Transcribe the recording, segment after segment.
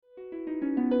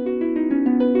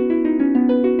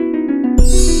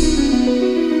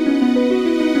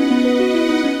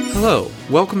Hello,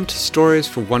 welcome to Stories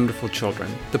for Wonderful Children,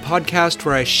 the podcast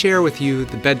where I share with you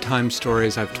the bedtime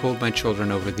stories I've told my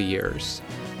children over the years.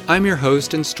 I'm your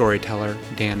host and storyteller,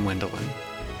 Dan Wendelin.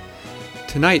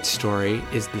 Tonight's story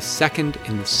is the second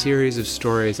in the series of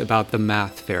stories about the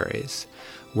math fairies.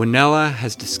 Winella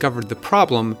has discovered the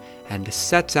problem and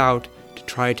sets out to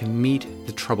try to meet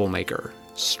the troublemaker,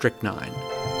 Strychnine.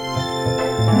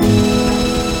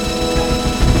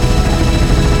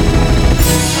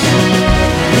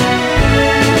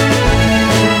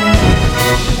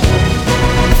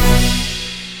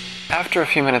 After a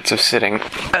few minutes of sitting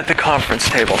at the conference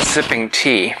table, sipping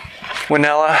tea,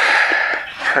 Winella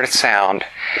heard a sound,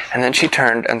 and then she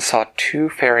turned and saw two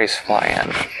fairies fly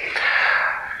in.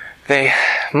 They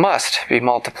must be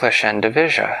Multiplicia and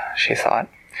Divisia, she thought.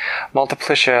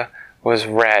 Multiplicia was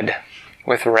red,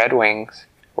 with red wings,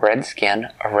 red skin,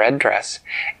 a red dress.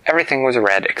 Everything was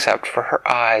red except for her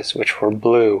eyes, which were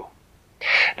blue.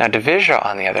 Now Divisia,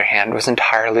 on the other hand, was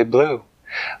entirely blue.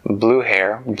 Blue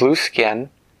hair, blue skin,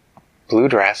 blue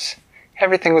dress.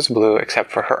 Everything was blue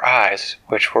except for her eyes,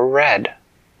 which were red.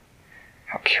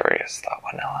 How curious, thought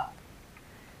Winella.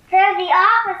 They're the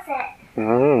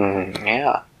opposite.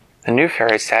 Yeah. The new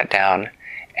fairy sat down,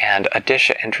 and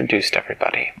Adisha introduced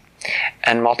everybody.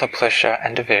 And Multiplicia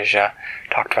and Divisia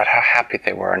talked about how happy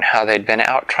they were and how they'd been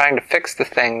out trying to fix the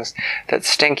things that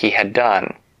Stinky had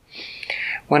done.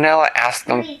 Winella asked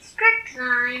them...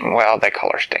 Strychnine. Well, they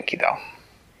call her Stinky, though.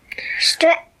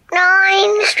 Strychnine,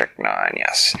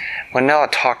 yes. Winella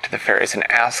talked to the fairies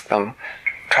and asked them,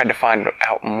 tried to find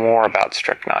out more about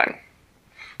Strychnine.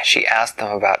 She asked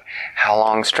them about how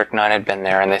long Strychnine had been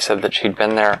there, and they said that she'd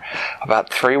been there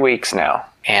about 3 weeks now.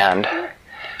 And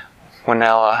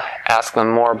Winella asked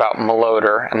them more about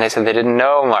Malodur, and they said they didn't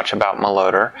know much about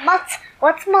Malodur.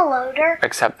 What's Malodur?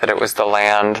 Except that it was the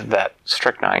land that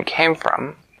Strychnine came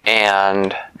from.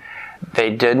 And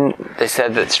they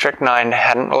said that Strychnine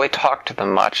hadn't really talked to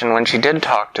them much, and when she did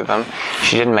talk to them,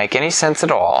 she didn't make any sense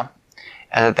at all,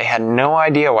 and that they had no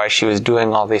idea why she was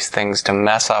doing all these things to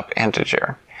mess up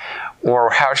Integer,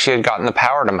 or how she had gotten the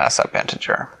power to mess up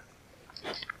Integer.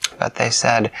 But they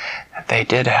said that they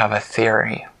did have a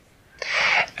theory.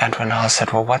 And Winella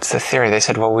said, well, what's the theory? They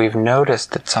said, well, we've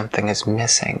noticed that something is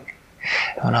missing.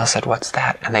 And Winella said, what's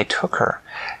that? And they took her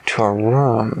to a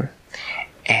room,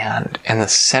 and in the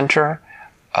center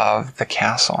of the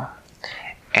castle,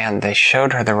 and they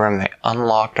showed her the room. They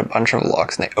unlocked a bunch of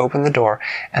locks, and they opened the door,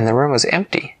 and the room was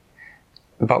empty.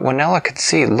 But Winella could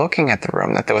see, looking at the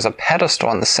room, that there was a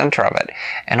pedestal in the center of it,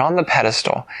 and on the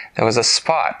pedestal there was a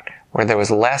spot where there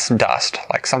was less dust,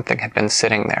 like something had been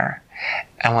sitting there.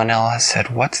 And Winella said,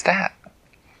 what's that?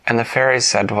 And the fairies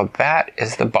said, well, that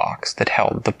is the box that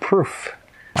held the proof.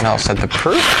 Winella said, the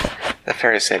proof? The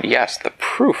fairies said, yes, the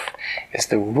proof is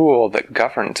the rule that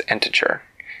governs Integer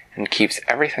and keeps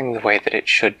everything the way that it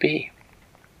should be.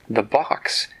 The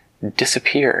box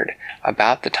disappeared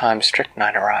about the time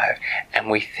Strychnine arrived, and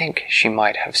we think she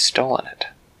might have stolen it.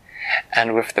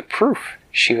 And with the proof,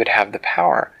 she would have the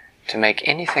power to make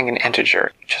anything an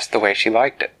integer just the way she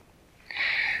liked it.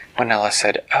 Winella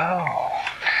said, oh,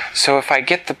 so if I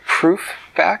get the proof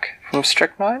back from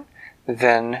Strychnine,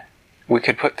 then we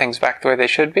could put things back the way they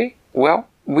should be? Well,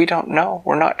 we don't know.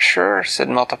 We're not sure, said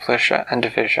Multiplicia and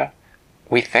Divisia.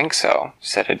 We think so,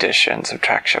 said Adisha and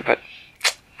Subtraction, but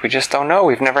we just don't know.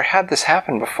 We've never had this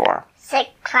happen before.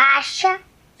 Subtraction.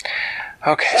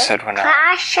 Okay, said Winella.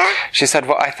 She said,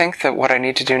 well, I think that what I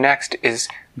need to do next is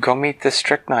go meet this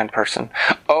Strychnine person.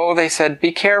 Oh, they said,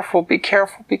 be careful, be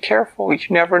careful, be careful. You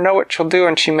never know what she'll do,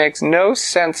 and she makes no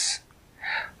sense.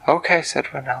 Okay, said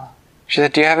Winella. She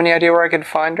said, do you have any idea where I could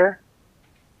find her?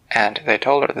 And they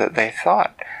told her that they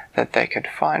thought that they could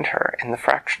find her in the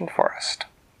Fraction Forest.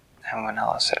 And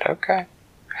Winella said, okay.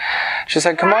 She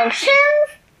said, come on.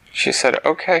 She said,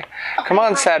 okay. Come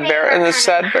on, Sad Bear. And the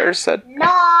Sad Bear said,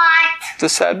 not. The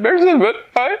Sad Bear said,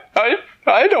 but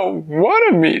I don't want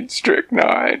to meet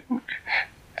Strychnine. And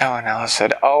Winella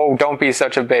said, oh, don't be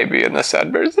such a baby. And the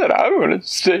Sad Bear said, I want to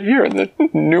stay here in the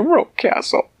Numeral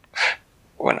Castle.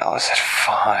 Winella said,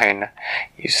 fine,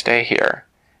 you stay here.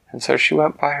 And so she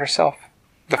went by herself.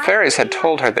 The fairies had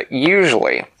told her that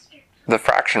usually the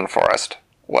Fraction Forest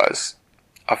was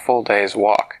a full day's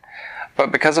walk.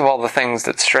 But because of all the things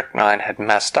that Strychnine had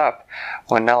messed up,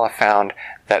 Winella found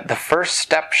that the first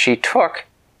step she took,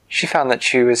 she found that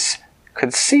she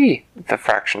could see the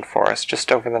Fraction Forest just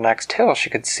over the next hill. She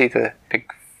could see the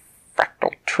big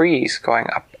fractal trees going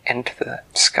up into the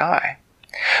sky.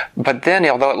 But then,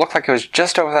 although it looked like it was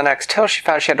just over the next hill, she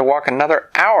found she had to walk another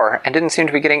hour and didn't seem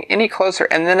to be getting any closer.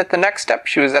 And then at the next step,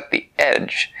 she was at the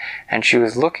edge, and she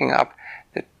was looking up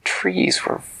The trees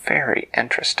were very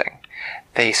interesting.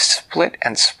 They split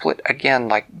and split again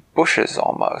like bushes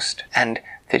almost, and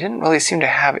they didn't really seem to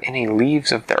have any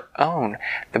leaves of their own.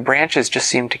 The branches just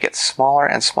seemed to get smaller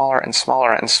and smaller and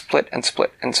smaller and split and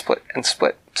split and split and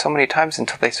split so many times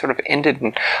until they sort of ended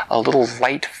in a little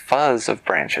light fuzz of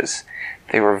branches.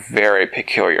 They were very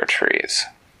peculiar trees.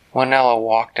 Juanella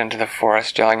walked into the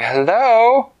forest yelling,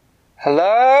 "Hello!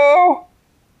 Hello!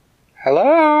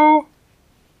 Hello!"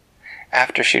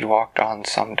 After she'd walked on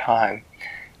some time,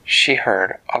 she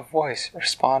heard a voice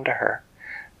respond to her.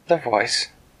 The voice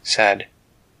said,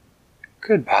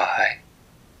 "Goodbye."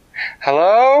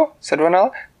 "Hello?" said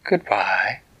Juanella.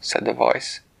 "Goodbye," said the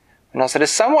voice. Juanella said,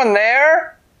 "Is someone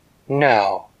there?"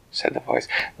 "No," said the voice.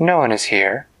 "No one is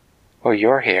here." "Well,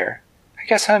 you're here. I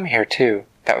guess I'm here too.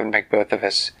 That would make both of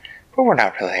us. But we're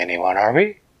not really anyone, are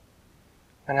we?"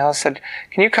 Juanella said,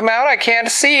 "Can you come out? I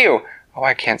can't see you." "Oh,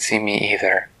 I can't see me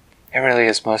either. It really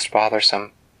is most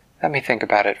bothersome. Let me think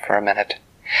about it for a minute."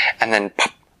 And then,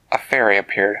 pop, a fairy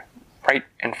appeared right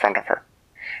in front of her.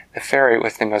 The fairy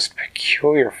was the most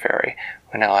peculiar fairy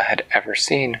Juanella had ever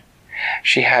seen.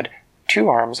 She had 2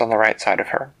 arms on the right side of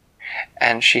her,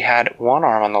 and she had 1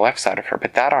 arm on the left side of her,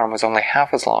 but that arm was only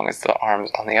half as long as the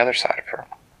arms on the other side of her.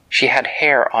 She had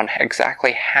hair on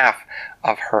exactly half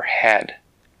of her head,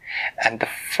 and the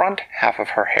front half of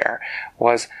her hair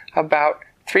was about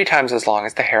 3 times as long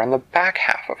as the hair on the back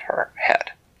half of her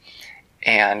head.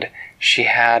 And she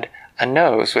had a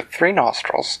nose with 3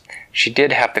 nostrils. She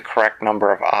did have the correct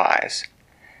number of eyes.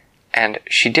 And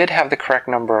she did have the correct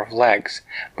number of legs,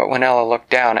 but Juanella looked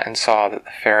down and saw that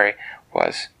the fairy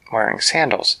was wearing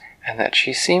sandals, and that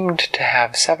she seemed to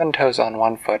have 7 toes on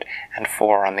one foot and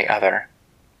 4 on the other.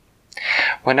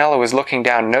 Juanella was looking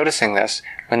down, noticing this,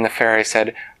 when the fairy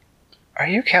said, "Are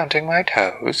you counting my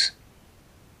toes?"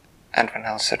 And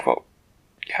Juanella said, "Well,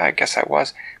 yeah, I guess I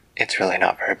was. It's really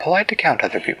not very polite to count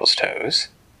other people's toes."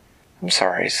 "I'm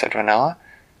sorry," said Juanella.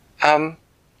 I'm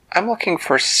looking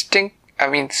for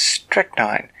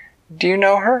Strychnine. Do you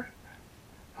know her?"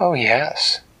 "Oh,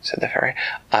 yes," said the fairy.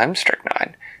 "I'm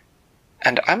Strychnine.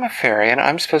 And I'm a fairy, and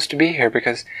I'm supposed to be here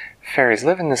because fairies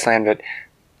live in this land, but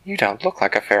you don't look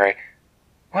like a fairy.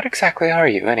 What exactly are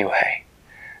you, anyway?"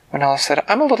 Juanella said,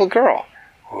 "I'm a little girl."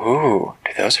 "Ooh,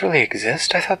 do those really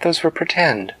exist? I thought those were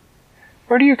pretend.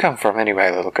 Where do you come from,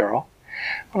 anyway, little girl?"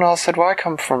 Juanella said, "Well, I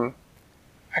come from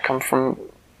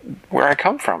where I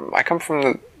come from. I come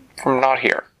from not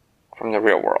here, from the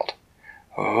real world."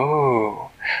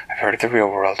 "Oh, I've heard of the real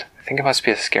world. I think it must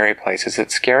be a scary place. Is it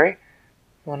scary?"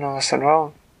 Juanella said,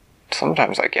 "Well,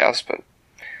 sometimes I guess, but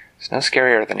it's no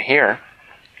scarier than here."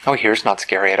 "Oh, here's not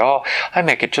scary at all. I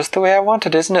make it just the way I want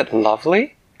it. Isn't it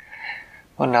lovely?"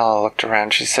 Juanella looked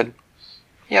around. She said,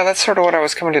 "Yeah, that's sort of what I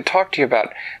was coming to talk to you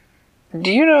about.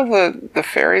 Do you know the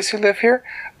fairies who live here?"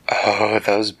 "Oh,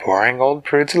 those boring old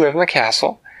prudes who live in the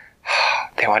castle.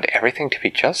 They want everything to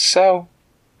be just so.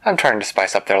 I'm trying to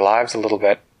spice up their lives a little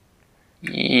bit."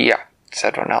 "Yeah,"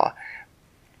 said Juanella.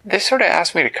 "They sort of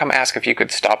asked me to come ask if you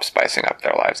could stop spicing up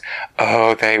their lives."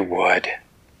 "Oh, they would.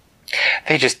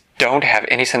 They just don't have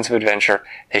any sense of adventure.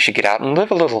 They should get out and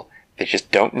live a little. They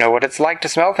just don't know what it's like to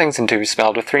smell things and to be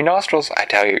smelled with 3 nostrils. I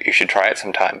tell you, you should try it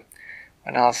sometime."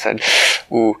 Juanella said,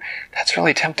 "Ooh, that's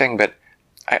really tempting, but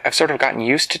I've sort of gotten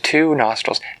used to 2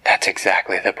 nostrils." "That's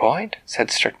exactly the point,"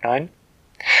 said Strychnine.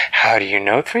 "How do you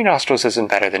know 3 nostrils isn't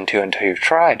better than 2 until you've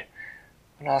tried?"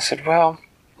 Juanella said, "Well,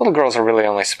 little girls are really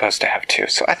only supposed to have 2,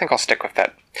 so I think I'll stick with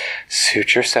that."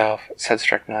 "Suit yourself," said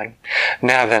Strychnine.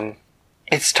 "Now then,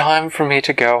 it's time for me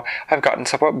to go. I've gotten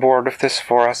somewhat bored with this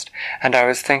forest, and I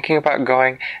was thinking about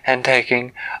going and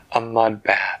taking a mud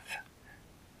bath."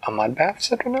 "A mud bath?"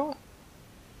 said Juanella.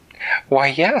 "Why,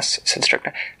 yes," said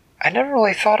Strychnine. "I never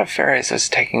really thought of fairies as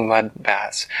taking mud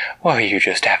baths." "Well, you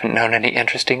just haven't known any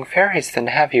interesting fairies then,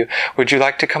 have you? Would you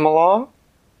like to come along?"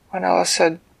 Juanella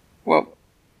said, "Well,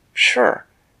 sure.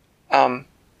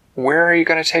 Where are you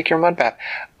going to take your mud bath?"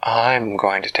 "I'm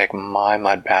going to take my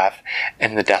mud bath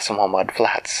in the Decimal Mud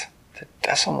Flats." "The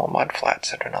Decimal Mud Flats,"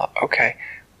 said Juanella. "Okay.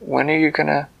 When are you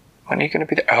gonna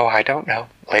be there?" "Oh, I don't know.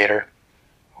 Later."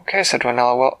 "Okay," said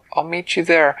Juanella. "Well, I'll meet you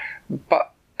there.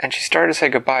 But," and she started to say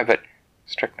goodbye, but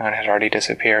Strychnine had already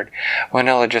disappeared.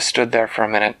 Juanella just stood there for a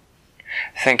minute,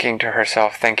 thinking to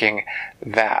herself,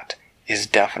 that is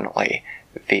definitely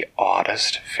the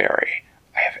oddest fairy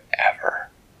I have ever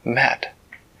met.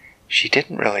 She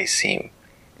didn't really seem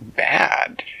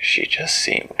bad. She just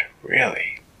seemed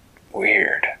really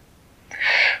weird.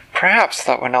 "Perhaps,"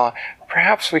 thought Juanella,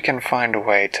 "perhaps we can find a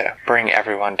way to bring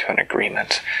everyone to an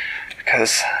agreement,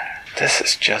 because this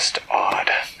is just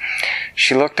odd."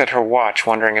 She looked at her watch,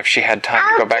 wondering if she had time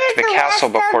to go back to the castle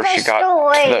before she got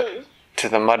to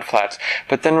the mud flats,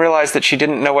 but then realized that she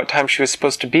didn't know what time she was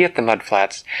supposed to be at the mud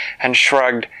flats, and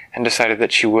shrugged and decided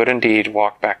that she would indeed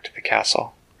walk back to the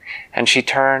castle. And she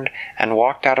turned and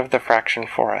walked out of the Fraction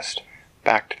Forest,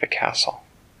 back to the castle.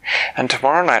 And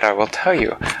tomorrow night I will tell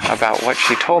you about what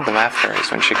she told the Math Fairies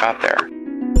when she got there.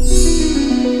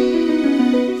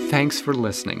 Thanks for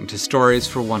listening to Stories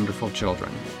for Wonderful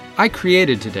Children. I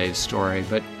created today's story,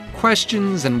 but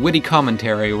questions and witty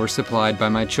commentary were supplied by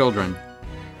my children.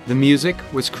 The music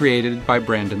was created by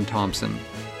Brandon Thompson.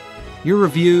 Your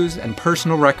reviews and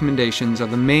personal recommendations are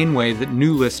the main way that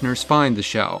new listeners find the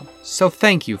show, so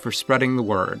thank you for spreading the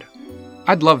word.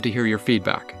 I'd love to hear your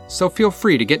feedback, so feel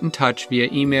free to get in touch via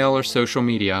email or social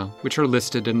media, which are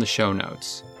listed in the show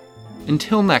notes.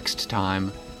 Until next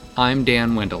time, I'm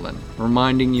Dan Wendelin,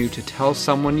 reminding you to tell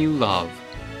someone you love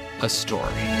a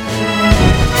story.